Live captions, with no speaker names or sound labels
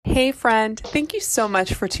Hey friend, thank you so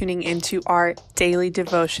much for tuning into our Daily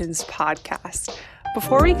Devotions podcast.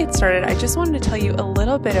 Before we get started, I just wanted to tell you a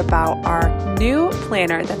little bit about our new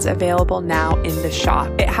planner that's available now in the shop.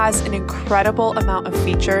 It has an incredible amount of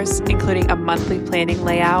features, including a monthly planning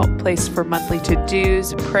layout, place for monthly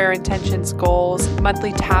to-dos, prayer intentions, goals,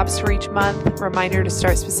 monthly tabs for each month, reminder to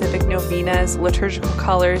start specific novenas, liturgical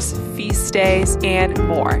colors, feast days, and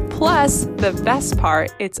more. Plus, the best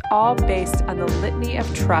part, it's all based on the Litany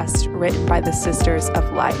of Trust written by the Sisters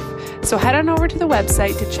of Life. So head on over to the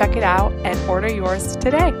website to check it out and order yours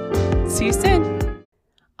today. See you soon.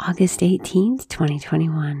 August 18th,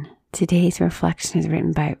 2021. Today's reflection is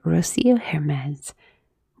written by Rocio Hermes.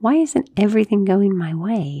 Why isn't everything going my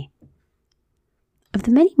way? Of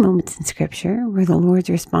the many moments in Scripture where the Lord's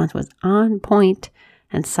response was on point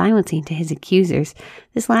and silencing to his accusers,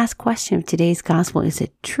 this last question of today's gospel is a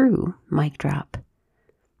true mic drop.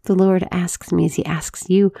 The Lord asks me as he asks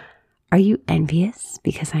you, are you envious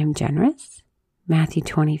because I'm generous? Matthew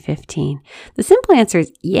 20:15. The simple answer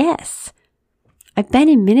is yes. I've been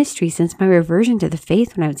in ministry since my reversion to the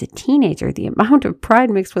faith when I was a teenager. The amount of pride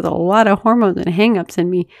mixed with a lot of hormones and hang-ups in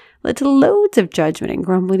me led to loads of judgment and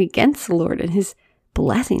grumbling against the Lord and his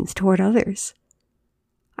blessings toward others.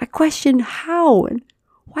 I questioned how and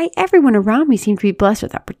why everyone around me seemed to be blessed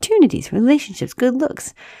with opportunities, relationships, good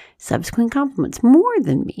looks, subsequent compliments more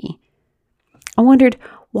than me. I wondered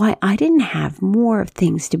why I didn't have more of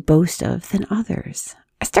things to boast of than others.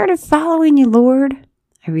 I started following you, Lord,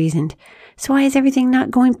 I reasoned. So why is everything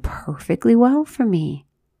not going perfectly well for me?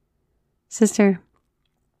 Sister,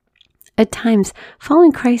 at times,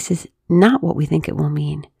 following Christ is not what we think it will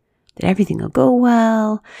mean. That everything will go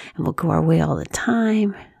well and will go our way all the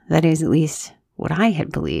time. That is at least what I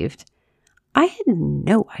had believed. I had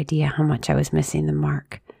no idea how much I was missing the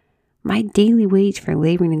mark. My daily wage for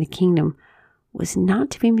laboring in the kingdom was not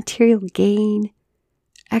to be material gain,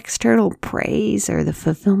 external praise, or the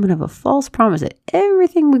fulfillment of a false promise that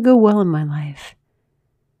everything would go well in my life.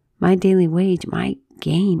 My daily wage, my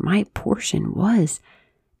gain, my portion was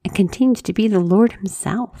and continues to be the Lord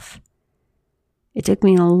himself. It took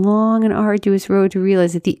me a long and arduous road to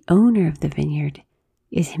realize that the owner of the vineyard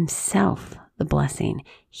is himself the blessing.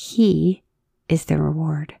 He is the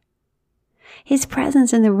reward. His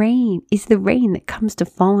presence in the rain is the rain that comes to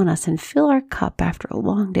fall on us and fill our cup after a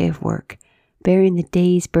long day of work, bearing the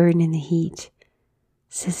day's burden in the heat.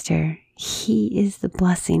 Sister, he is the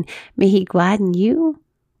blessing. May he gladden you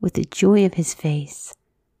with the joy of his face.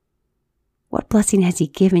 What blessing has he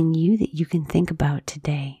given you that you can think about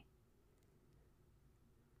today?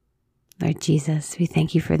 Lord Jesus, we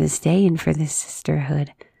thank you for this day and for this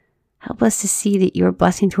sisterhood. Help us to see that your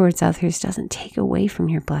blessing towards others doesn't take away from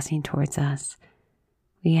your blessing towards us.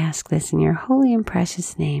 We ask this in your holy and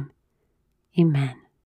precious name. Amen.